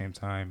room at the same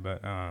time.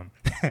 But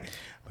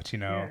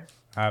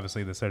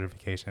obviously the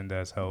certification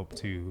does help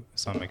to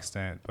some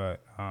extent,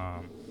 but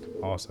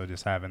also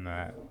just having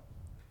that,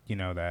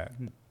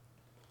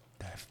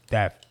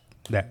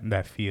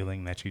 that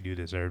feeling that you do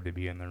deserve to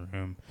be in the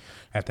room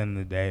at the end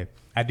of the day.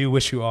 I do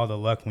wish you all the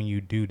luck when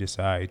you do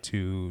decide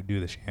to do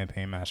the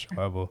Champagne Master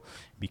level,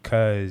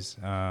 because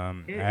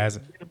as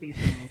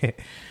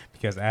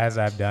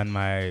I've done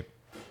my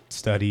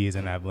studies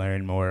and I've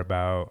learned more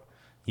about,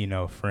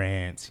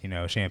 France,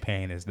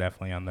 Champagne is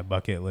definitely on the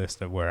bucket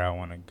list of where I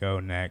want to go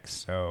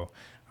next. So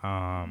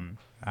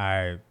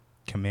I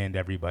commend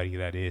everybody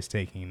that is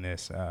taking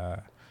this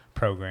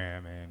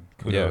program, and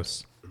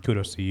kudos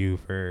to you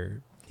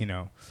for,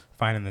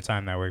 finding the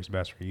time that works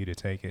best for you to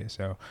take it.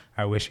 So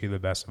I wish you the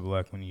best of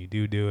luck when you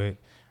do it.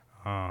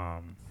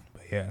 But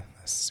yeah,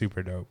 that's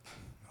super dope.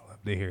 I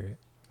love to hear it.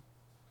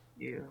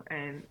 Yeah,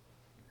 and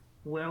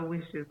well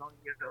wishes on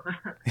your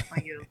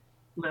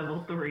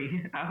Level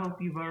 3. I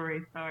hope you've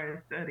already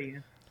started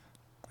studying.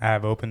 I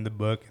have opened the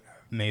book.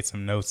 I've made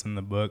some notes in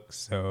the book,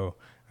 so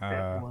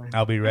That's one.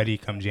 I'll be ready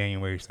come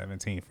January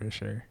 17th for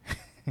sure.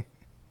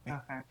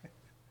 Okay.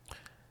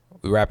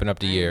 We're wrapping up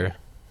the I year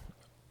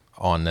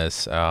on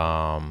this.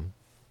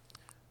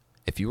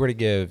 If you were to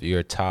give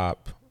your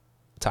top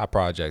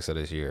projects of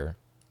this year,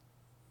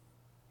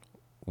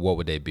 what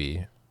would they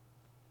be?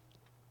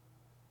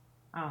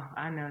 Oh,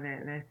 I know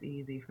that. That's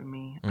easy for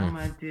me. I'm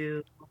gonna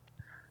do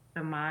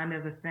The Mind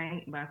of a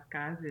Saint by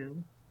Sky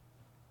Zoo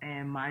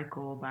and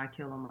Michael by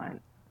Killer Mike.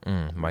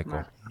 Is my Michael.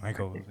 top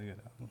Michael was project. a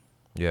good album.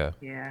 Yeah.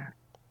 Yeah.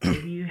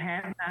 If you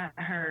have not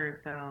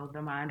heard, so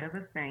The Mind of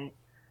a Saint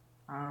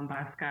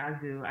by Sky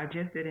Zoo, I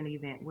just did an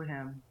event with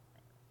him.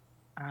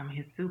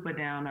 He's super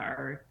down to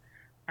earth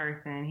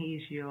person.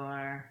 He's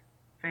your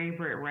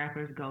favorite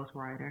rapper's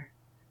ghostwriter,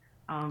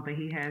 but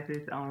he has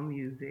his own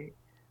music.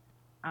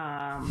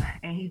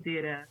 And he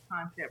did a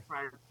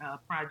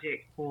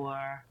project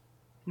for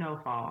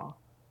Snowfall.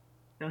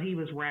 So he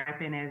was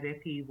rapping as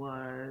if he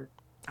was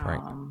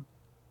Frank.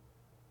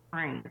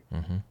 Frank.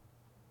 Mm-hmm.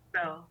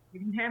 So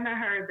if you haven't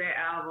heard that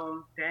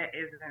album, that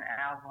is an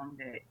album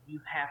that you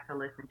have to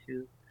listen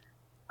to.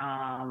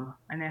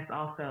 And that's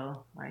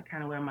also like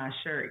kind of where my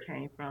shirt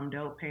came from,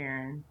 Dope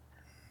Pairing.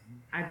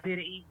 I did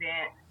an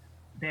event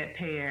that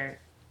paired.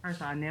 First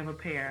of all, I never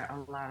pair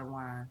a lot of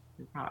wine.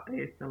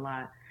 It's a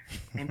lot,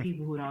 and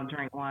people who don't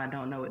drink wine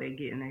don't know what they're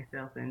getting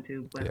themselves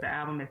into. But the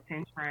album is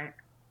 10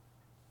 tracks.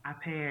 I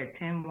paired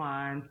 10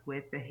 wines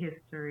with the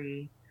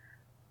history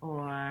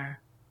or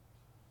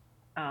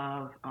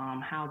of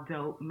how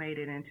dope made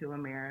it into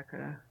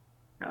America.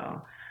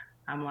 So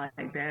I'm like,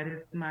 that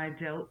is my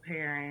dope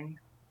pairing.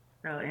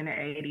 So in the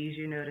 80s,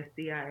 the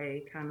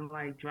CIA kind of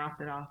like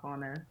dropped it off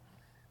on us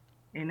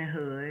in the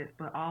hood,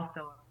 but also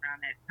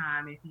around that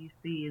time, if you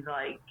see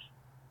like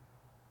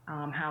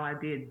how I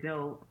did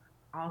dope,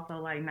 also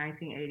like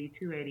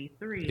 1982,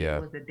 83, Yeah.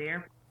 it was a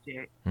DARE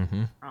project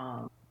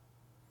Mm-hmm.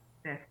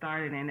 that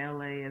started in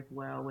LA as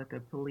well with the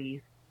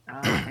police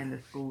and the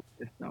school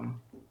system.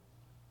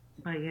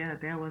 But yeah,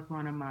 that was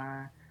one of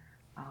my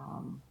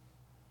um,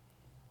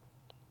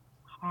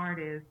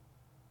 hardest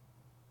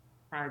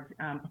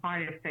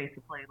hardest taste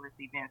to playlist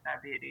events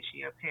I did this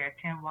year. Pair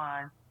 10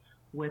 wines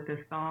with a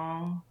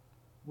song,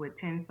 with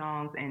 10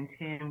 songs and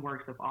 10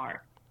 works of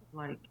art,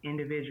 like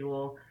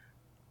individual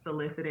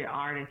solicited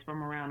artists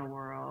from around the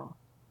world.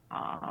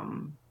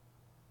 Um,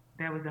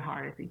 that was the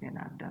hardest event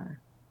I've done.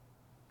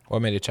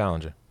 What made it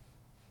challenging?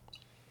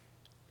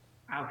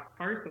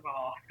 First of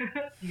all,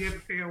 you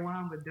ever pair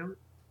wine with dope?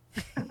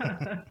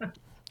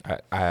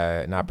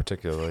 I not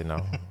particularly,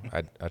 no.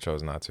 I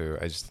chose not to.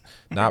 It's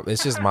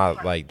just my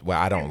like what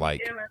I don't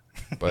like.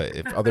 But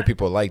if other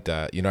people like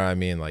that, you know what I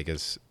mean? Like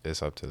it's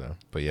up to them.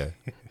 But yeah.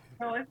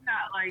 So it's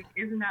not like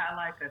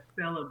a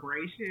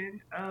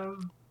celebration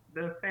of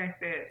the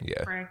fact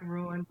that crack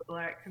ruined the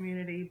Black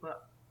community,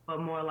 but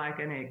more like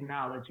an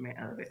acknowledgement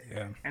of it.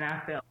 Yeah. And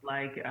I felt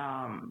like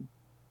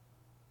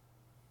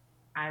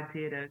I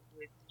did a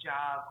good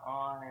job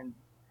on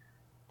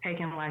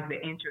taking like the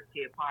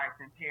intricate parts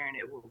and pairing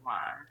it with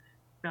wine.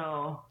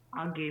 So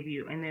I'll give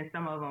you, and then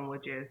some of them were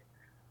just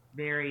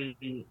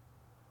very,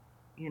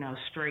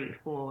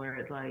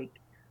 straightforward. Like,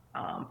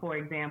 for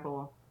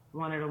example,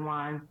 one of the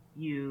wines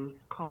used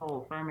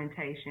cold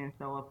fermentation.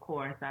 So of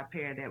course I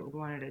paired that with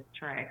one of the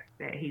tracks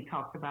that he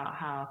talked about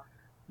how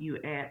you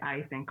add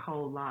ice and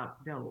cold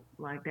lock dope.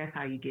 Like that's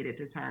how you get it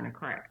to turn to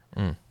crack.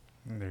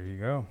 There you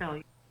go.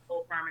 So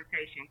cold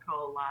fermentation,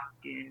 cold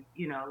locking,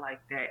 like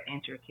that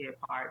intricate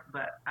part.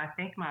 But I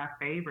think my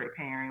favorite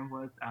pairing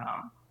was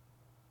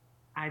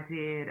I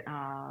did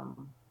a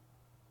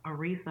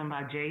Riesling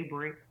by Jay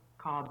Brick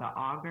called The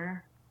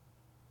Augur.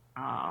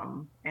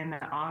 And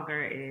the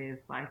augur is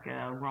like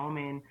a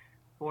Roman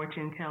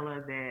fortune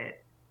teller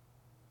that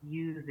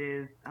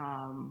uses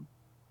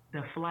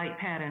the flight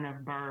pattern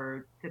of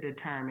birds to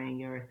determine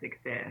your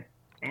success.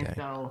 And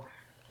so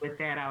with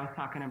that, I was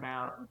talking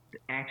about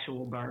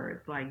actual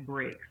birds, like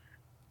bricks,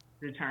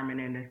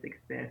 determining the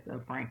success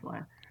of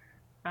Franklin.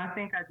 So I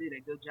think I did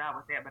a good job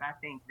with that, but I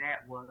think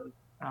that was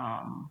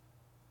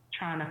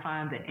trying to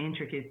find the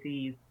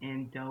intricacies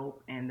in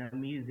dope and the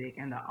music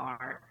and the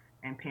art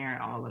and pairing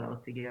all of those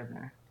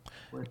together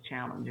was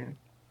challenging.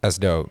 That's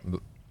dope.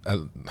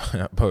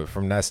 But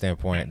from that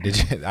standpoint,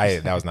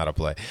 that was not a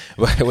play.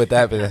 But with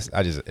that,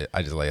 I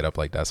just lay it up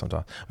like that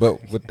sometimes.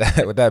 But with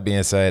that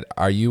being said,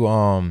 are you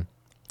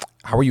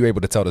how were you able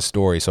to tell the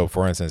story? So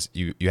for instance,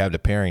 you have the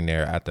pairing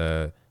there at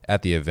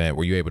the event.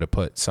 Were you able to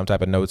put some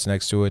type of notes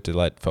next to it to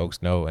let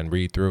folks know and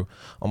read through,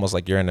 almost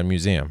like you're in a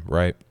museum,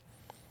 right?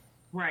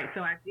 Right.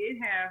 So I did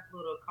have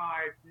little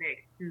cards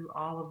next to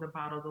all of the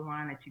bottles of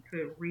wine that you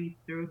could read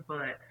through,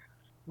 but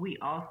we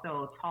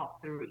also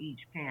talked through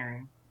each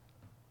pairing.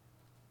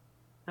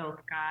 So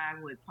Sky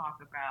would talk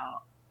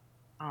about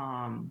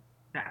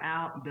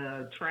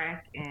the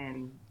track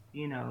and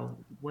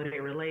what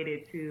it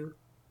related to.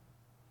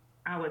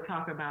 I would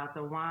talk about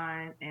the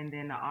wine and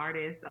then the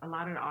artist. A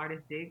lot of the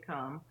artists did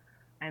come.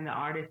 and the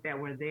artists that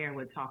were there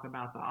would talk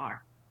about the art.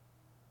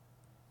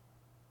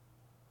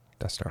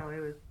 That's true. So it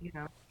was,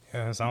 Yeah,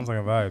 it sounds like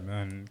a vibe,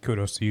 and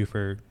kudos to you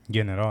for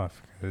getting it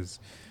off, because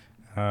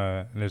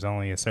there's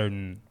only a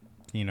certain,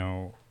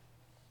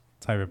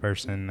 type of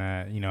person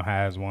that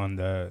has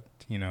the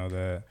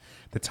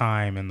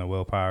time and the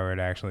willpower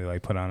to actually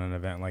like put on an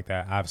event like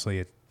that.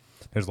 Obviously,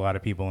 there's a lot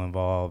of people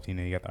involved.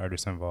 You got the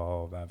artists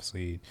involved.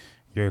 Obviously,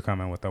 you're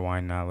coming with the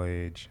wine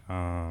knowledge,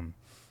 and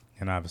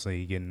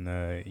obviously getting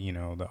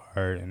the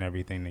art and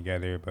everything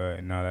together.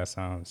 But no, that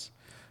sounds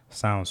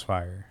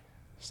fire.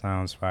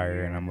 Sounds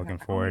fire, and I'm looking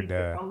forward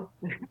to.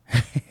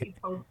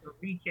 Post a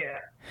recap.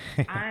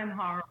 I'm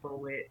horrible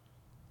with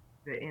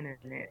the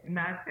internet.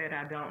 Not that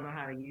I don't know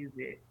how to use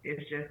it.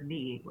 It's just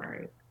me,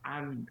 right?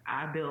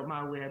 I built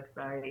my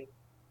website.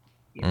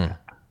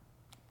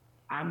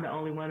 I'm the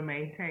only one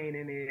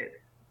maintaining it,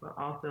 but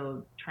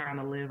also trying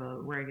to live a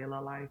regular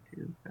life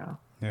too. So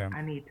yeah.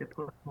 I need to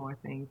put more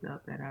things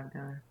up that I've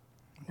done.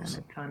 Done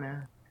a ton of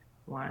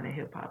wine and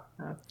hip hop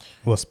stuff.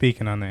 Well,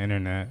 speaking on the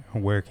internet,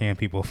 where can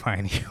people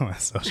find you on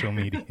social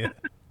media?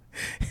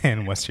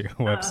 And what's your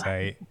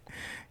website?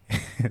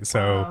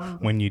 So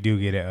when you do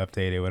get it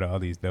updated with all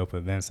these dope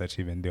events that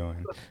you've been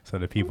doing, so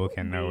the people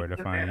can know where to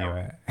find you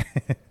at.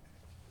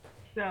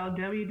 So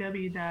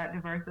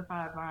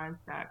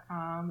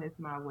www.diversifiedvines.com is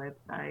my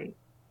website.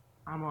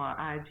 I'm on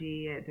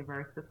IG at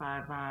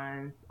Diversified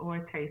Vines or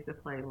Taste the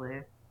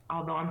Playlist.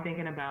 Although I'm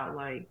thinking about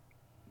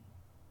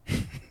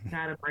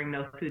gotta bring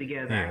those two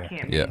together. Yeah. I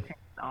can't maintain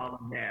all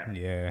of that.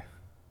 Yeah.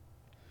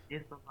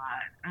 It's a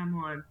lot. I'm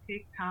on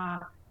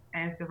TikTok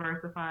as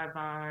Diversified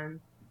Vines.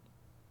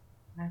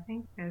 I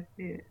think that's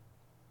it.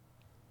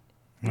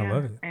 I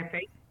love it. And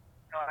Facebook,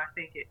 I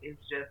think it's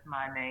just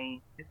my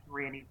name. It's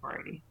Randi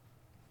Brady.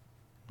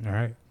 All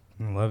right.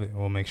 I love it.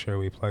 We'll make sure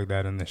we plug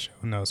that in the show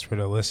notes for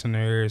the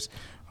listeners.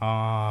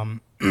 We're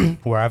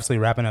obviously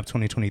wrapping up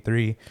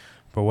 2023,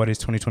 but what is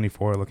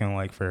 2024 looking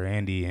like for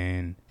Randi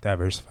and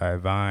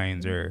Diversified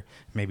Vines, or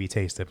maybe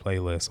Taste the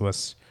Playlist?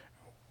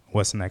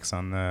 What's next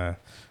on the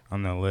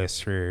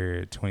list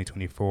for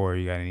 2024?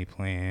 You got any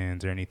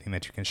plans or anything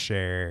that you can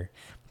share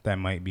that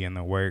might be in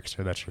the works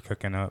or that you're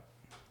cooking up?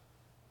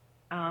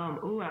 I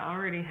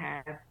already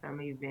have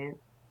some events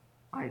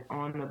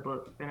on the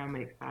books that I'm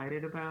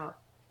excited about.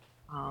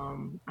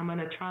 I'm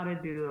gonna try to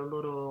do a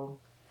little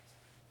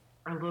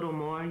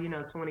more.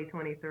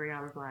 2023,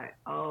 I was like,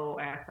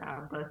 after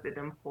I busted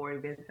them 4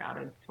 events out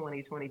in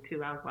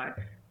 2022, I was like,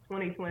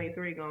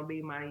 2023 gonna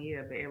be my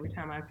year. But every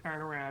time I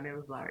turn around, it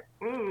was like,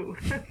 ooh.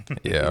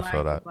 Yeah, I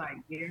feel that. Like,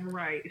 yeah,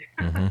 right.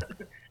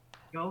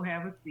 Go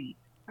have a seat.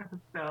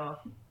 So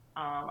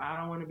I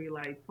don't want to be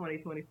like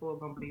 2024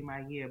 gonna be my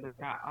year, but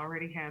I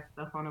already have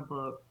stuff on the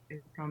book.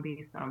 It's gonna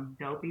be some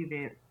dope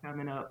events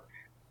coming up,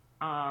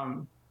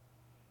 and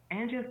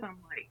just some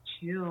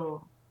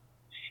chill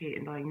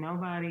shit.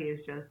 Nobody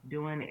is just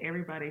doing it.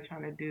 Everybody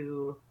trying to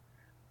do.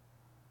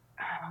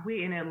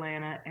 We in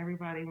Atlanta,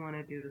 everybody want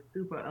to do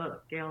super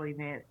upscale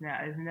events. Now,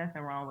 there's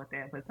nothing wrong with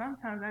that, but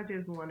sometimes I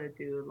just want to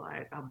do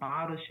a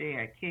bottle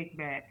share, a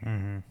kickback,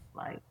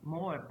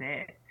 more of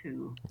that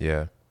too.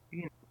 Yeah.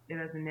 It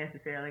doesn't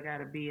necessarily got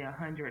to be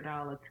 $100,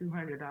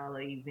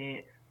 $200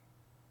 event.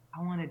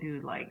 I want to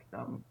do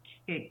some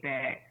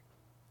kickback,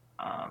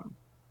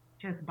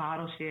 just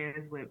bottle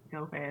shares with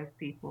dope ass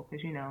people,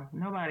 because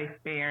nobody's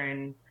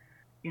sparing,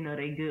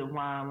 they good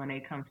wine when they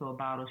come to a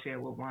bottle share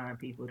with wine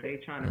people. They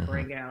trying to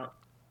bring out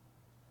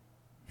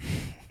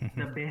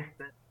the best.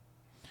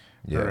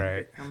 Yeah,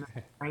 right.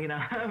 Bring it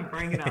on,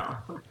 bring it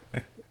on.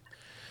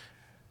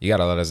 You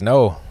gotta let us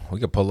know. We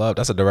could pull up.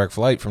 That's a direct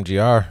flight from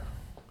GR.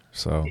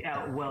 So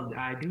yeah, well,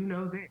 I do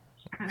know that.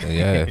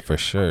 Yeah, for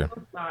sure.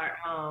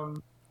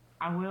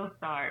 I will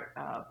start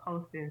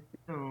posting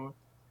soon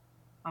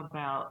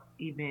about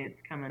events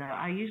coming up.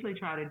 I usually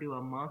try to do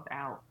a month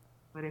out,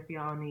 but if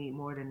y'all need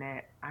more than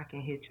that, I can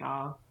hit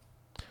y'all.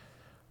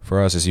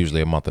 For us, it's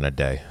usually a month and a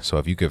day. So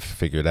if you could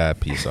figure that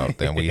piece out,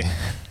 then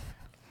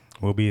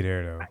we'll be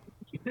there though.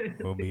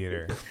 We'll be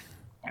there.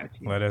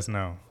 Let us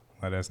know.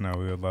 We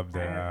would love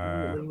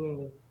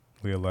to.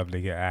 We would love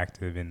to get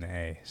active in the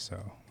A. So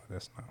let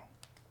us know.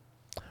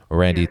 Well,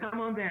 Randi, come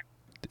on back.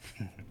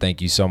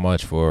 Thank you so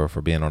much for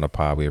being on the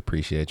pod. We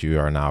appreciate you. You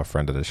are now a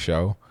friend of the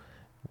show.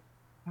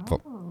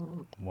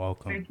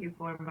 Welcome. Thank you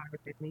for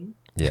inviting me.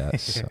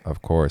 Yes,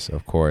 of course.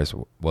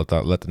 We'll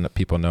let the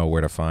people know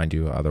where to find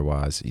you.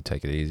 Otherwise, you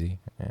take it easy,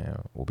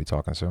 and we'll be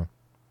talking soon.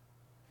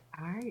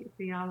 All right.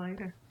 See y'all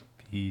later.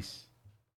 Peace.